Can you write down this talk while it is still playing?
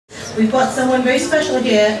we've got someone very special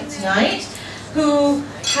here tonight who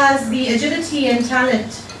has the agility and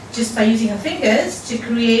talent just by using her fingers to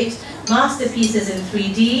create masterpieces in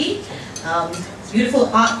 3D, beautiful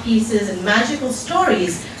art pieces and magical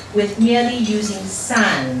stories with merely using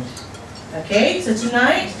sand. Okay, so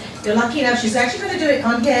tonight, you're lucky enough, she's actually going to do it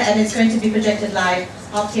on here and it's going to be projected live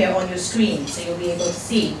up here on your screen, so you'll be able to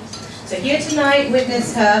see. So here tonight,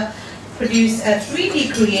 witness her produce a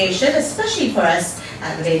 3D creation, especially for us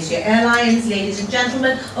at Malaysia Airlines. Ladies and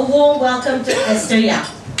gentlemen, a warm welcome to Esther Yap.